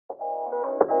দেখুন,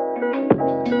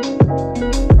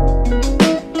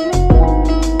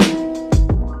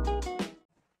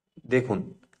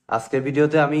 আজকের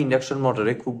ভিডিওতে আমি ইন্ডাকশন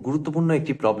মোটরে খুব গুরুত্বপূর্ণ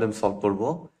একটি প্রবলেম সলভ করব।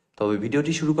 তবে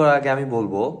ভিডিওটি শুরু করার আগে আমি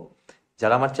বলবো,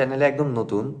 যারা আমার চ্যানেলে একদম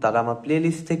নতুন তারা আমার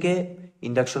প্লেলিস্ট থেকে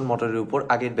ইন্ডাকশন মোটরের উপর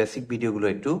আগের বেসিক ভিডিওগুলো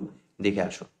একটু দেখে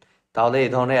আসুন। তাহলে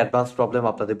এই ধরনের অ্যাডভান্স প্রবলেম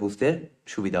আপনাদের বুঝতে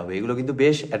সুবিধা হবে। এগুলো কিন্তু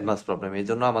বেশ অ্যাডভান্স প্রবলেম, এর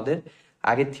জন্য আমাদের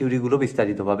আগের থিওরিগুলো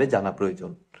বিস্তারিতভাবে জানা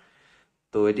প্রয়োজন।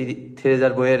 তো এটি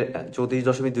থেরেজার বইয়ের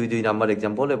 34.22 নাম্বার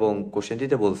এক্সাম্পল, এবং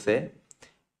কোশ্চেনটিতে বলছে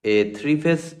a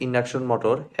three-phase induction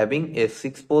motor having a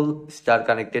 6-pole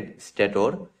star-connected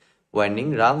stator winding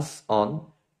runs on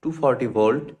 240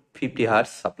 volt 50 Hz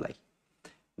supply.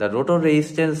 The rotor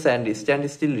resistance and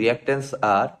standstill reactance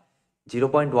are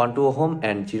 0.12 ohm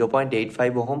and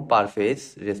 0.85 ohm per phase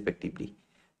respectively.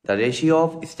 The ratio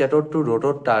of stator to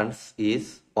rotor turns is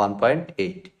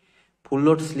 1.8. Full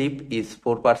load slip is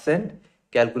 4%.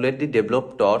 Calculate the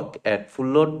developed torque at full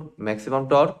load maximum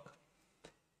torque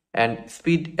and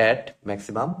speed at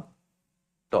maximum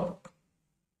torque.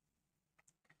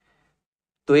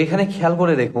 তো এখানে খেয়াল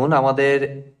করে দেখুন আমাদের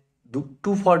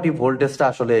 240 ভোল্টেজটা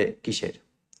আসলে কিসের।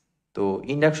 তো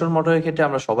ইন্ডাকশন মোটরের ক্ষেত্রে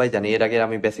আমরা সবাই জানি, এর আগে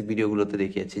আমি বেসিক ভিডিওগুলোতে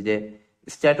দেখিয়েছি যে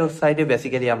স্ট্যাটর সাইডে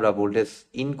বেসিক্যালি আমরা ভোল্টেজ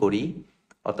ইন করি,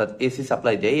 অর্থাৎ এসি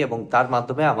সাপ্লাই দেই, এবং তার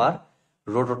মাধ্যমে আমার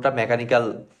রোটরটা মেকানিক্যাল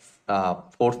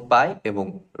ফোর্স পায় এবং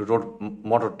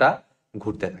মোটরটা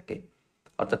ঘুরতে থাকে।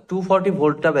 অর্থাৎ 240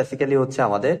 ভোল্টটা বেসিক্যালি হচ্ছে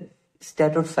আমাদের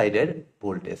স্ট্যাটর সাইডের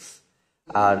ভোল্টেজ।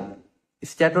 আর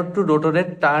স্ট্যাটর টু রোটরের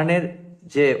টার্নের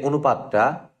যে অনুপাতটা,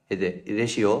 এই যে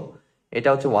রেশিও, এটা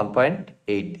হচ্ছে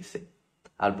 1.8 দিছে।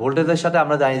 আর ভোল্টেজের সাথে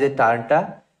আমরা জানি যে টার্নটা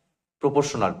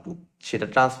প্রপোর্শনাল টু, সেটা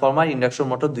ট্রান্সফরমার ইন্ডাকশন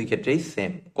মোটর দুই ক্ষেত্রেই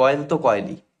সেম। কয়েল তো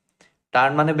কয়েলই,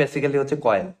 টার্ন মানে বেসিক্যালি হচ্ছে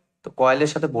কয়েল। তো কয়েলের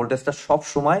সাথে ভোল্টেজটা সব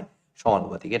সময়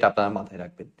সমানুপাতিক, এটা আপনারা মাথায়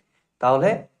রাখবেন। তাহলে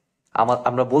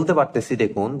আমরা বলতে পারতেছি,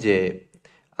 দেখুন যে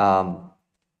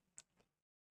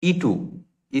ই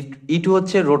টু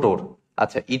হচ্ছে রোটর।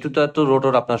 আচ্ছা, ই2টা তো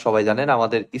রোটর আপনারা সবাই জানেন।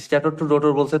 আমাদের স্ট্যাটর টু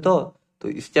রোটর বলছে, তো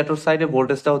স্ট্যাটর সাইডে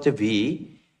ভোল্টেজটা হচ্ছে ভি,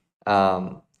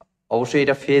 অবশ্যই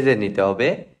এটা ফেজে নিতে হবে,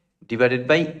 ডিভাইডেড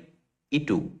বাই ই2।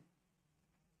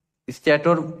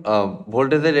 স্ট্যাটর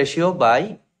ভোল্টেজের রেশিও বাই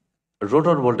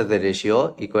রোটর ভোল্টেজের ratio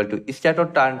equal to স্ট্যাটর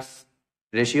turns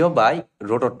ratio by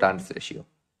rotor turns ratio,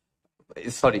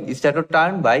 sorry, স্ট্যাটর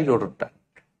turn by rotor turn.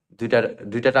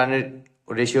 দুইটা টার্নের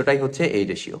রেশিওটাই হচ্ছে এই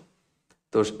রেশিও।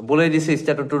 তো বলে দিছে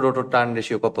স্ট্যাটর টু রোটর টার্ন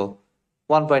রেশিও কত,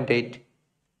 1.8।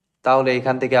 তাহলে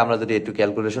এখান থেকে আমরা যদি একটু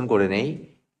ক্যালকুলেশন করে নেই,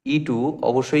 ই2,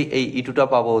 অবশ্যই এই ই2টা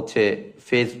পাবো হচ্ছে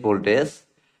phase voltage,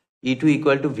 ই2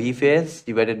 equal to V phase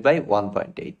divided by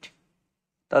 1.8।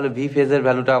 তাহলে ভি ফেজের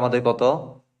ভ্যালুটা আমাদের কত,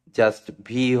 জাস্ট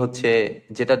ভি হচ্ছে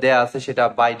যেটা দেয়া আছে সেটা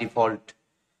বাই ডিফল্ট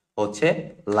হচ্ছে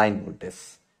লাইন ভোল্টেজ।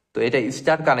 তো এটা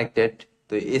স্টার কানেক্টেড।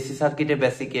 তো এসি সার্কিটে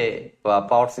বেসিকে বা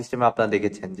পাওয়ার সিস্টেমে আপনারা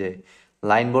দেখেছেন যে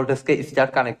লাইন ভোল্টেজকে স্টার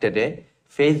কানেক্টেডে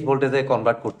ফেজ ভোল্টেজে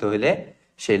কনভার্ট করতে হলে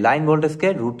সেই লাইন ভোল্টেজকে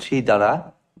 √3 দ্বারা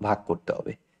ভাগ করতে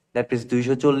হবে। দ্যাট মিনস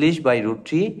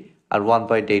 240/√3, আর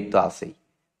 1.8 তো আছেই।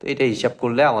 তো এটা হিসাব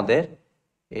করলে আমাদের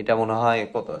এটা মনে হয়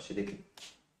কত আসে দেখি,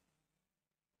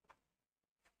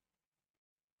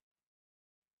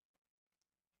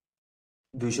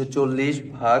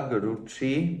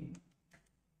 240/√3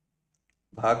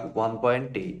 ভাগ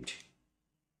 1.8,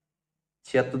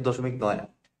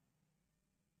 76.98।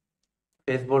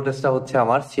 ফেজ ভোল্টেজটা হচ্ছে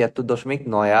আমার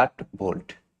 76.98 ভোল্ট।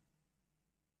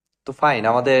 তো ফাইন,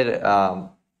 আমাদের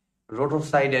রোটর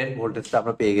সাইডের ভোল্টেজটা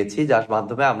আমরা পেয়ে গেছি, যার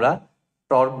মাধ্যমে আমরা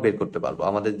টর্ক বের করতে পারবো।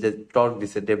 আমাদের যে টর্ক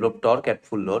দিছে, ডেভেলপ টর্ক এট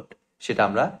ফুল লোড, সেটা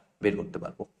আমরা বের করতে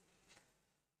পারবো।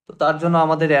 তো তার জন্য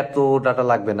আমাদের এত ডাটা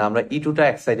লাগবে না, আমরা ই2টা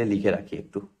এক সাইডে লিখে রাখি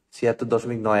একটু।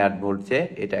 76.98 ভোল্ট যে,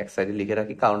 এটা এক সাইডে লিখে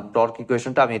রাখি, কারণ টর্ক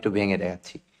ইকুয়েশনটা আমি একটু ভেঙে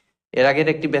দেখাচ্ছি। এর আগের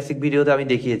একটি বেসিক ভিডিওতে আমি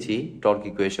দেখিয়েছি টর্ক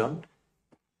ইকুয়েশন,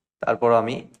 তারপর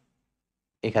আমি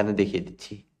এখানে দেখিয়ে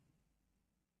দিচ্ছি।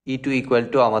 ই2 ইকুয়াল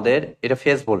টু আমাদের, এটা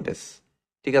ফেজ ভোল্টেজ,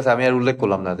 ঠিক আছে, আমি আর উল্লেখ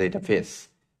করলাম না যে এটা ফেজ,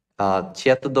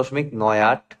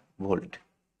 76.98 ভোল্ট।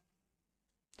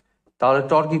 তাহলে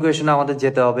টর্ক ইকুয়েশনে আমাদের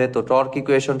যেতে হবে। তো টর্ক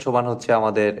ইকুয়েশন সমান হচ্ছে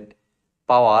আমাদের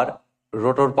পাওয়ার,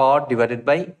 rotor power divided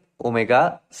by omega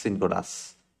synchronous,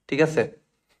 ঠিক আছে।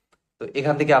 তো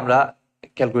এখান থেকে আমরা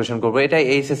ক্যালকুলেশন করবো, এটা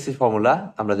এইচএসসি ফর্মুলা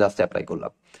আমরা জাস্ট অ্যাপ্লাই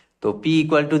করলাম। তো পি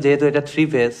ইকুয়াল টু, যেহেতু এটা 3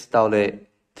 ফেজ, তাহলে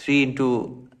 3 ইন্টু,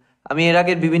 আমি এর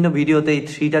আগের বিভিন্ন ভিডিওতে এই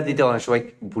 3টা দিতে অনেক সময়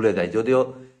ভুলে যাই, যদিও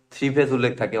 3 ফেজ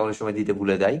উল্লেখ থাকে, অনেক সময় দিতে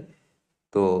ভুলে যাই।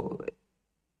 তো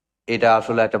এটা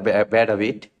আসলে একটা ব্যাড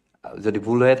হ্যাবিট, যদি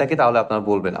ভুল হয়ে থাকে তাহলে আপনারা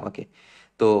বলবেন আমাকে।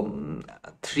 তো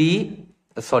 3,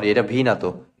 সরি এটা ভি না, তো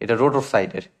এটা রোটর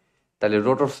সাইডের। তাহলে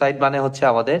রোটর সাইড মানে হচ্ছে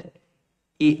আমাদের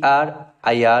ER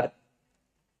IR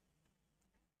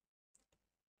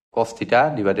cos theta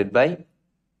divided by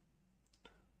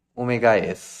omega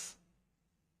S.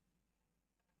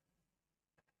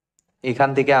 এখান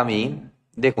থেকে আমি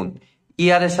দেখুন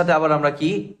ইআর এর সাথে আবার আমরা কি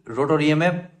রোটর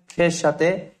ইএমএফ এর সাথে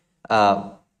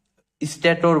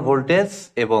স্ট্যাটর ভোল্টেজ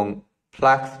এবং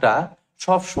ফ্লাক্সটা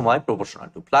সব সময় প্রপোর্শনাল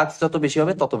টু, ফ্লাক্স যত বেশি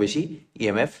হবে তত বেশি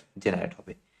ইএমএফ জেনারেট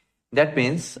হবে। দ্যাট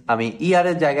মিনস আমি ইআর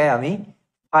এর জায়গায় আমি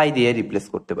ফাই দিয়ে রিপ্লেস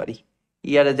করতে পারি।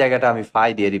 ইআর এর জায়গাটা আমি ফাই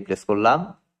দিয়ে রিপ্লেস করলাম,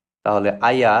 তাহলে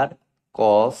আইআর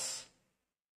কস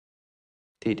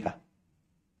থিটা।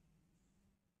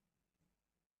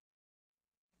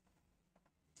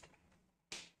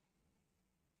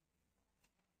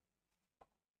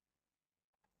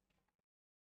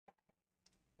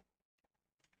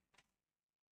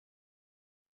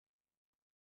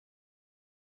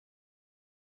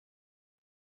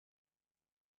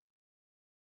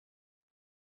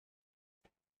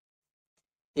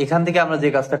 এখান থেকে আমরা যে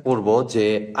কাজটা করব যে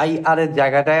আইআর এর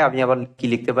জায়গাটায় আমি আবার কি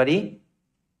লিখতে পারি,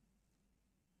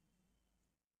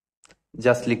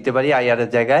 জাস্ট লিখতে পারি আইআর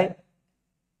এর জায়গায়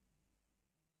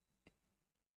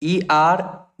ইআর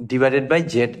ডিভাইডেড বাই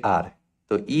জেড আর।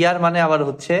 তো ইআর মানে আবার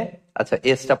হচ্ছে, আচ্ছা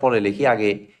এসটা পরে লিখি, আগে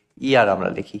ইআর আমরা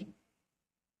লিখি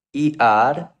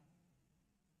ER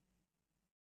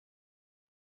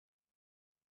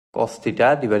cos theta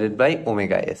divided by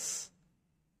omega S.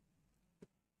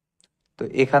 তো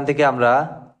এখান থেকে আমরা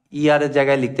ইআর এর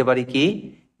জায়গায় লিখতে পারি কি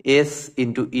S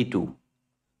into E two,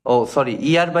 O sorry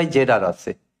ER by Z আর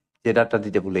আছে, জেড আরটা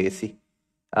দিতে ভুলে গেছি।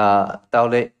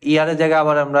 তাহলে ইআর এর জায়গায়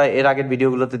আবার আমরা এর আগের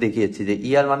ভিডিওগুলোতে দেখিয়েছি যে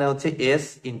ইআর মানে হচ্ছে S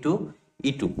into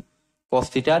E two cos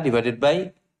theta divided by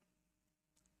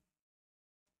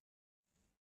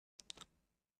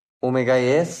omega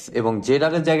S, এবং জেড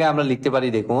আর এর জায়গায় আমরা লিখতে পারি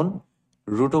দেখুন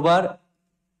রুট ওভার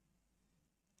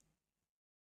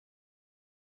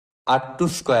আর two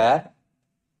square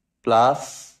plus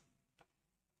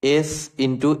S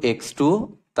into x two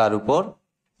তার উপর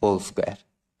হোল স্কোয়ার।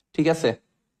 ঠিক আছে,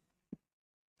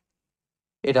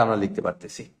 এটা আমরা লিখতে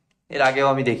পারতেছি, এর আগেও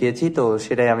আমি দেখিয়েছি, তো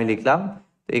সেটাই আমি লিখলাম।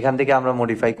 তো এখান থেকে আমরা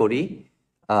মডিফাই করি,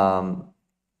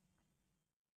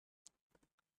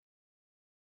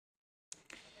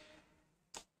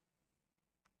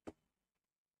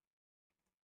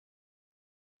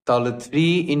 তাহলে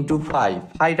 3 × 5,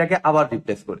 ফাইটাকে আবার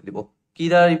রিপ্লেস করে দিব। কি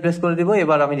দ্বারা রিপ্লেস করে দিব?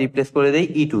 এবার আমি রিপ্লেস করে দেই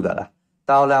ই টু দ্বারা।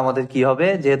 তাহলে আমাদের কি হবে,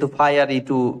 যেহেতু ফাই আর ই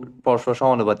টু পরস্পর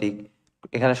সমানুপাতিক,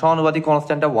 এখানে সমানুপাতিক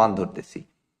কনস্ট্যান্টটা 1 ধরতেছি,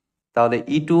 তাহলে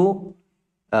ই টু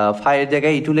ফাই এর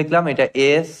জায়গায় ই টু লিখলাম, এটা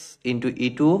এস ইন্টু ই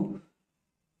টু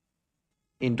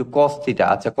ইন্টু কস থিটা।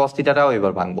 আচ্ছা কস থিটাটাও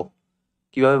এবার ভাঙবো,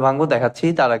 কিভাবে ভাঙবো দেখাচ্ছি,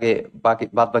 তার আগে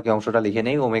বাদ বাকি অংশটা লিখে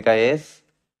নেই। ওমেগা এস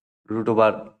রুট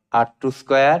ওভার আর two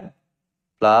square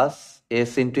plus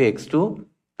S into x two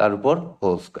তার উপর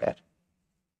হোল স্কোয়ার।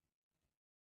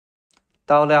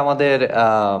 তাহলে আমাদের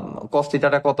কস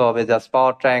থিটাটা কত হবে, জাস্ট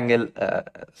পাওয়ার ট্রায়াঙ্গেল,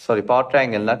 সরি পাওয়ার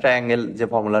ট্রায়াঙ্গেল না, ট্রায়াঙ্গেল যে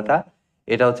ফর্মুলাটা,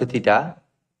 এটা হচ্ছে থিটা,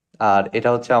 আর এটা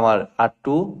হচ্ছে আমার আর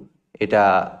টু, এটা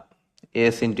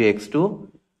এস ইন্টু এক্স টু,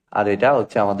 আর এটা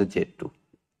হচ্ছে আমাদের জেড টু।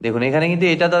 দেখুন এখানে কিন্তু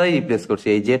এটা দ্বারাই রিপ্লেস করছি,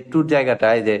 এই জেড টুর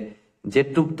জায়গাটায়, যে জেড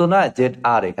টু তো না, জেড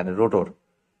আর, এখানে রোটর,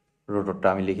 রোটরটা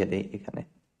আমি লিখে দিই এখানে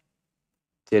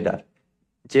জেড আর,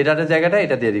 জেড আর এর জায়গাটা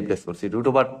এটা দিয়ে রিপ্লেস করছি, রুট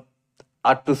ওভার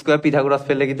আর টু স্কোয়ার পিথাগোরাস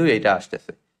ফেললে কিন্তু এইটা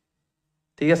আসতেছে।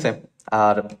 ঠিক আছে,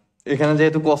 আর এখানে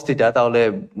যেহেতু cos থিটা, তাহলে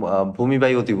ভূমি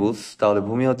বাই অতিভুজ, তাহলে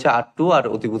ভূমি হচ্ছে আর টু আর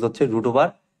অতিভুজ হচ্ছে রুট ওভার,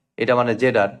 এটা মানে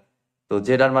জেড আর, তো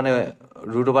জেড আর মানে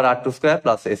রুট ওভার আর two square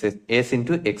plus S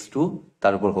into x two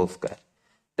তার উপর হোল স্কোয়ার।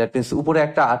 দ্যাট মিনস উপরে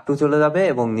একটা আর টু চলে যাবে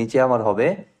এবং নিচে আমার হবে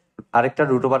আরেকটা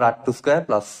root over R two square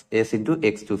plus S into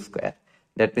x two square.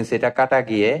 That means এটা কাটা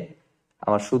গিয়ে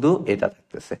আমার শুধু এটা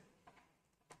থাকতেছে।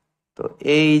 তো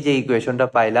এই যে ইকুয়েশনটা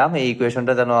পাইলাম, এই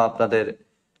ইকুয়েশনটা যেন আপনাদের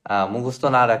মুখস্থ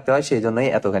না রাখতে হয়, সেই জন্যই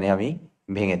এতখানি আমি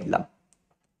ভেঙে দিলাম।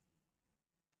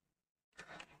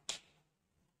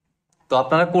 তো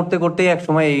আপনারা করতে করতেই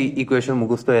একসময় এই ইকুয়েশন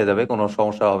মুখস্থ হয়ে যাবে, কোনো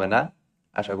সমস্যা হবে না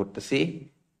আশা করতেছি।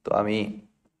 তো আমি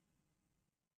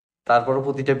তারপরও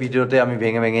প্রতিটা ভিডিওতে আমি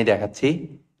ভেঙে ভেঙেই দেখাচ্ছি।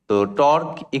 তো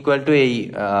টর্ক ইকুয়াল টু এই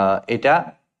এটা,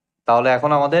 তাহলে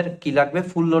এখন আমাদের কি লাগবে,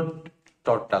 ফুল লোড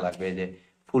টর্কটা লাগবে, এই যে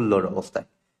ফুল লোড অবস্থায়।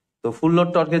 তো ফুল লোড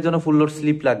টর্কের জন্য ফুল লোড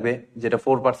স্লিপ লাগবে, যেটা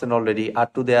 4% অলরেডি, আর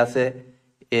টু দেয়া আছে,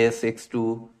 এস এক্স টু,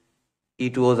 ই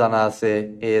টু ও জানা আছে,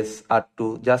 এস আর টু,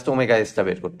 জাস্ট ওমেগা এসটা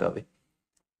বের করতে হবে।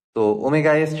 তো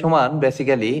ওমেগা এস সমান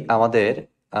বেসিক্যালি আমাদের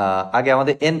আগে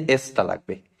আমাদের এন এসটা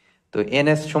লাগবে। তো এন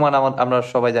এস সমান আমরা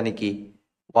সবাই জানি কি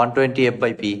 120 এফ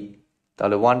বাই পি।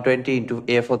 তাহলে 120 ইন্টু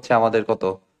এফ হচ্ছে আমাদের কত,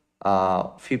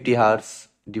 50 হার্টস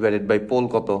ডিভাইডেড বাই পোল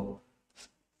কত,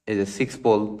 এই যে 6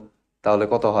 পোল, তাহলে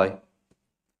কত হয়,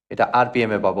 এটা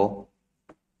আরপিএম এ পাবো।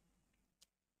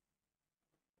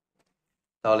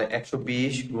 তাহলে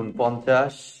 120 গুণ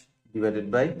 50 ডিভাইডেড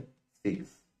বাই 6,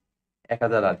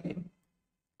 1000 আরপিএম।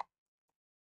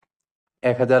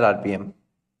 1000 আরপিএম।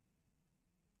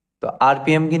 তো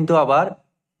আরপিএম কিন্তু আবার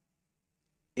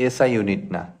এসআই ইউনিট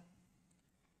না,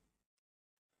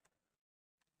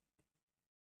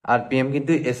 আরপিএম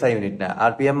কিন্তু এসআই ইউনিট না।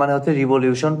 আরপিএম মানে হচ্ছে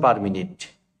রিভলিউশন পার মিনিট,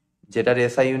 যেটার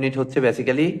এসআই ইউনিট হচ্ছে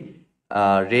বেসিক্যালি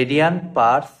রেডিয়ান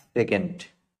পার সেকেন্ড।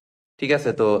 ঠিক আছে,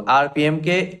 তো RPM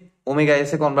K omega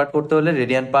S A convert করতে হলে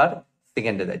রেডিয়ান পার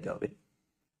সেকেন্ডে যাইতে হবে।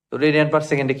 তো রেডিয়ান পার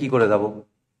সেকেন্ডে কি করে যাব?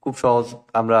 খুব সহজ,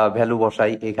 আমরা ভ্যালু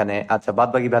বসাই এখানে। আচ্ছা, বাদ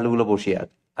বাকি ভ্যালুগুলো বসিয়ে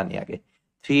আনি আগে।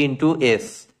 3 ইন্টু এস,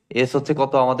 এস হচ্ছে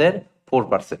কত আমাদের?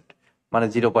 4%, মানে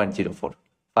 0.04।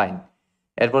 ফাইন।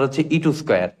 এরপর হচ্ছে ইটু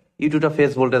স্কোয়ার। ইটুটা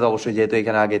ফেজ ভোল্টেজ অবশ্যই, যেহেতু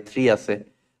এখানে আগে 3 আছে,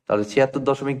 তাহলে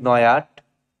 76.98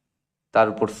 তার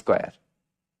উপর স্কোয়ার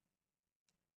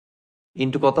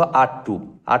ইন্টু কত? R2।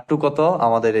 R2 কত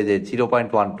আমাদের? এই যে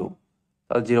 0.12,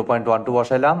 তাহলে 0.12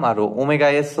 বসাইলাম। আর ওমেগা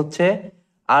এস হচ্ছে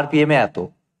আরপিএম এ এত,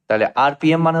 তাহলে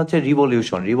আরপিএম মানে হচ্ছে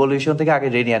রিভলিউশন, রিভলিউশন থেকে আগে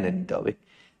রেডিয়ানে নিতে হবে।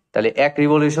 তাহলে এক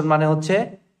রিভলিউশন মানে হচ্ছে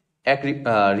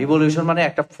রিভলিউশন মানে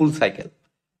একটা ফুল সাইকেল।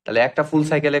 তাহলে একটা ফুল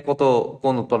সাইকেলে কত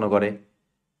কোণ উৎপন্ন করে?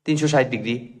 360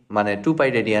 ডিগ্রি, মানে 2 পাই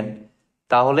রেডিয়ান।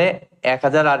 তাহলে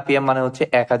 1000 আরপিএম মানে হচ্ছে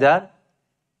 1000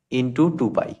 ইন্টু 2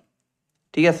 পাই।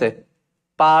 ঠিক আছে,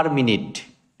 পার মিনিট।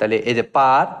 তাহলে এই যে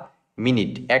পার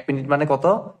মিনিট, 1 মিনিট মানে কত?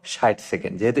 60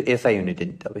 সেকেন্ড, যেহেতু এসআই ইউনিটে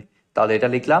নিতে হবে। তাহলে এটা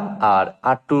লিখলাম। আর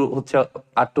আর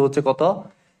টু হচ্ছে কত?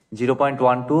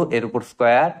 0.12 এর উপর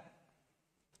স্কোয়ার,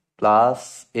 প্লাস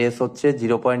এস হচ্ছে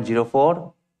 0.04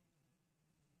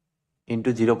 ইন্টু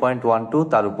 0.12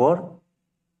 তার উপর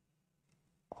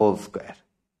হোল স্কোয়ার।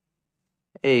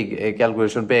 এই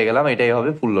ক্যালকুলেশন পেয়ে গেলাম, এটাই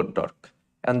হবে ফুল লোড টর্ক।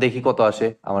 এখন দেখি কত আসে,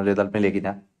 আমার রেজাল্ট মেলে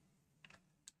কিনা।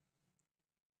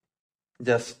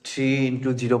 জাস্ট 3 ইন্টু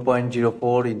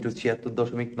 0.04 ইন্টু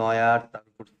 76.98 তার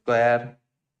উপর স্কোয়ার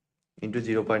ইন্টু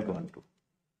 0.12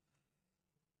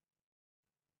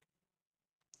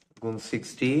 গুণ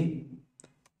 60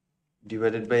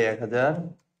 divided by 1000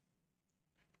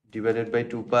 divided by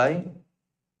 2 pi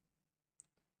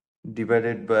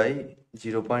divided by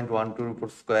 0.12 উপর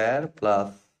স্কোয়ার প্লাস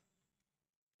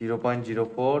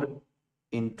 0.04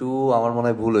 ইন্টু, আমার মনে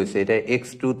হয় ভুল হয়েছে, এটা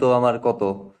x2 তো আমার কত,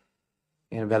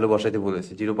 এখানে ভ্যালু বসাইতে ভুল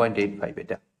হয়েছে, 0.85।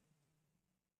 এটা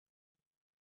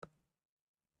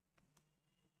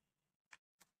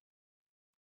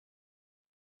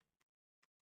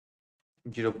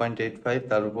 0.85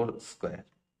 তার উপর স্কোয়ার,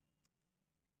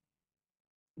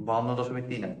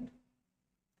 52.38।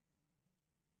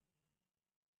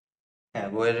 হ্যাঁ,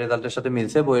 বইয়ের রেজাল্টের সাথে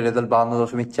মিলছে, বইয়ের রেজাল্ট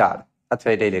 52.4। আচ্ছা,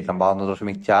 এটাই লিখলাম,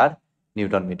 52.4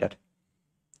 নিউটন মিটার।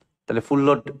 তাহলে ফুল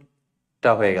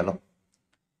লোডটা হয়ে গেল।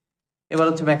 এবার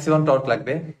হচ্ছে ম্যাক্সিমাম টর্ক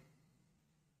লাগবে।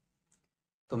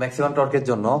 তো ম্যাক্সিমাম টর্কের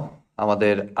জন্য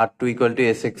আমাদের R2 ইকুয়াল টু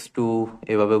SX2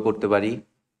 এভাবেও করতে পারি।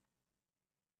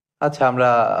 আচ্ছা, আমরা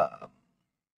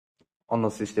অন্য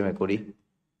সিস্টেমে করি।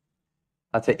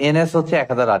 আচ্ছা, NS হচ্ছে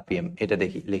 1000 আরপিএম, এটা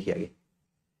লিখি আগে।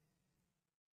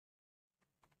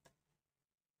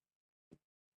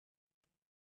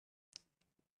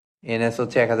 NS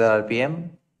হচ্ছে 1000 আরপিএম,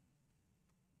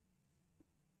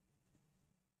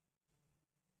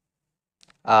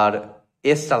 আর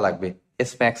এসটা লাগবে,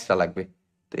 এস ম্যাক্সটা লাগবে।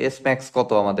 তো এস ম্যাক্স কত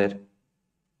আমাদের?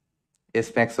 এস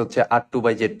ম্যাক্স হচ্ছে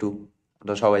R2/Z2,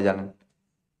 ওটা সবাই জানেন,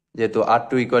 যেহেতু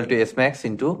R2 equal to S max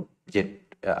into Z,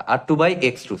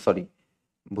 R2/X2, sorry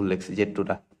ভুল লিখছি,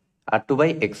 Z2টা,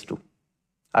 R2/X2।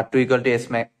 R2 equal to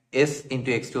S into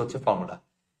X2 হচ্ছে ফর্মুলা,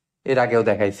 এর আগেও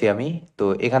দেখাইছি আমি। তো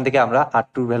এখান থেকে আমরা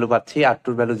R2 ভ্যালু পাচ্ছি, R2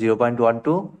 ভ্যালু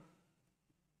 0.12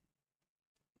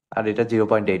 আর এটা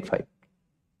 0.85।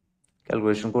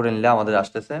 ক্যালকুলেশন করে নিলে আমাদের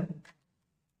আসতেছে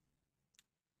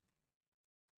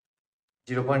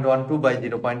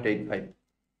 0.12/0.85।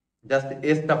 জাস্ট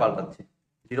এসটা পাল্টাচ্ছে,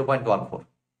 0.14,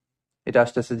 এটা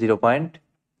আসতেছে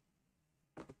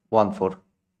 0.14।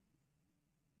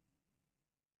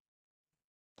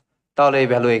 তাহলে এই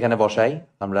ভ্যালু এখানে বসাই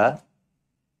আমরা।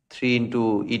 3 ইন্টু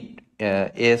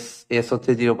এস, এস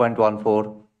হচ্ছে 0.14,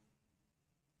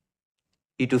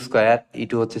 ইটু স্কোয়ার,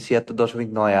 ইটু হচ্ছে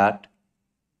 76.98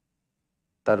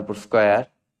 তার উপর স্কোয়ার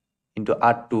ইন্টু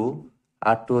R2,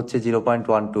 R2 হচ্ছে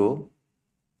 0.12,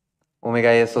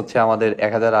 ওমেগা এস হচ্ছে আমাদের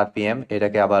 1000 আরপিএম,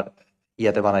 এটাকে আবার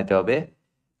ইয়াতে বানাইতে হবে,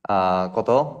 কত,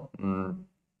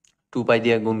 2 পাই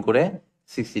দিয়ে গুণ করে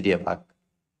 60 দিয়ে ভাগ,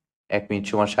 1 মিনিট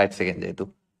সমান 60 সেকেন্ড, যেহেতু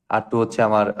R2 হচ্ছে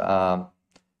আমার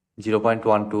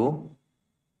 0.12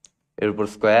 এর উপর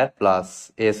স্কোয়ার প্লাস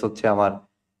এস হচ্ছে আমার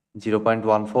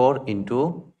 0.14 ইন্টু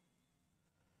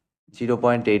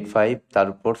 0.85 তার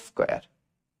উপর স্কোয়ার।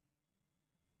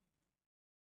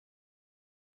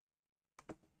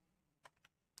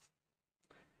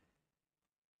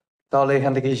 তাহলে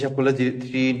এখান থেকে হিসাব করলে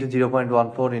 3 ইন্টু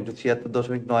 0.14 ইন্টু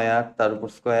 76.98 তার উপর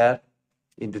square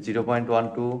into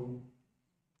 0.12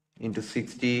 into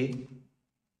 60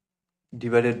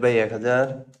 divided by 1000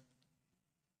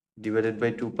 divided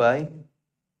by 2 pi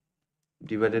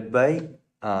divided by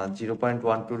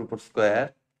 0.12 এর উপর স্কোয়ার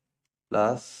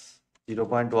প্লাস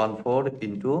 0.14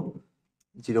 ইন্টু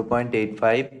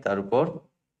 0.85 তার উপর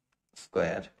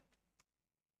স্কোয়ার।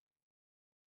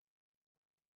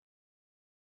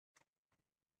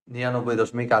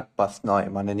 99.859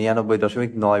 মানে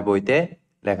 99.9 বইতে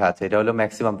লেখা আছে। এটা হলো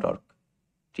ম্যাক্সিমাম টর্ক,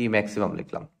 টি ম্যাক্সিমাম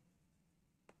লিখলাম।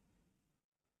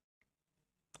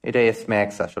 এটা এস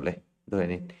ম্যাক্স আসলে ধরে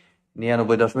নিন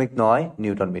 99.9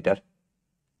 নিউটন মিটার।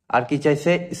 আর কি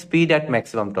চাইছে? Speed at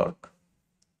maximum torque.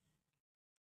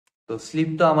 তো স্লিপ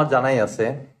তো আমার জানাই আছে,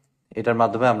 এটার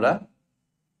মাধ্যমে আমরা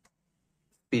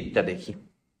স্পিডটা দেখি।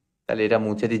 তাহলে এটা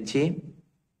মুছে দিচ্ছি।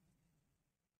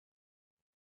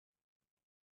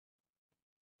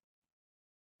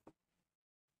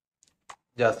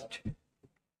 Just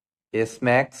S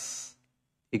max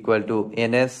equal to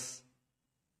NS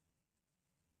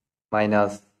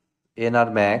minus NR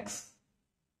max,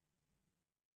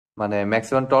 মানে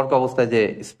ম্যাক্সিমাম টর্ক অবস্থায় যে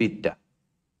স্পিডটা,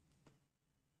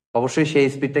 অবশ্যই সেই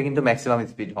স্পিডটা কিন্তু ম্যাক্সিমাম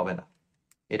স্পিড হবে না,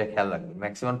 এটা খেয়াল রাখবেন।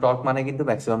 ম্যাক্সিমাম টর্ক মানে কিন্তু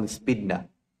ম্যাক্সিমাম স্পিড না।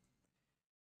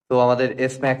 তো আমাদের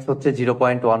এস ম্যাক্স হচ্ছে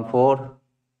 0.14,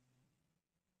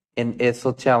 এন এস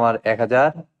হচ্ছে আমার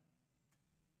 1000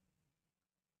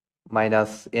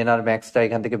 মাইনাস এনআর ম্যাক্সটা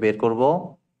এখান থেকে বের করব,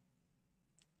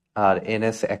 আর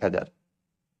এনএস 1000।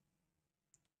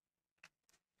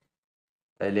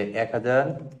 তাইলে 1000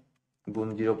 গুণ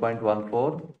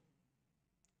 0.14,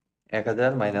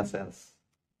 1000 মাইনাস এনস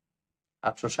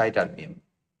 860 আরপিএম।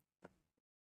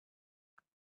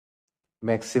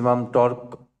 ম্যাক্সিমাম টর্ক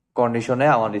কন্ডিশনে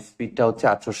আমার স্পিডটা হচ্ছে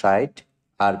 860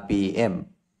 আরপিএম।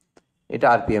 এটা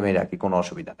আরপিএম এ রাখি, কোনো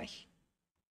অসুবিধা নাই।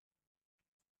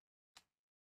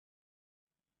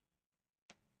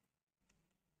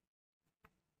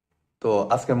 তো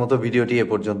আজকের মতো ভিডিওটি এ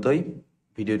পর্যন্তই।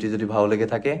 ভিডিওটি যদি ভালো লেগে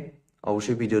থাকে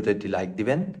অবশ্যই ভিডিওতে একটি লাইক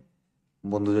দিবেন,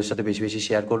 বন্ধুদের সাথে বেশি বেশি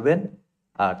শেয়ার করবেন,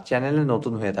 আর চ্যানেলে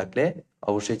নতুন হয়ে থাকলে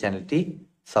অবশ্যই চ্যানেলটি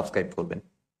সাবস্ক্রাইব করবেন।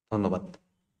 ধন্যবাদ।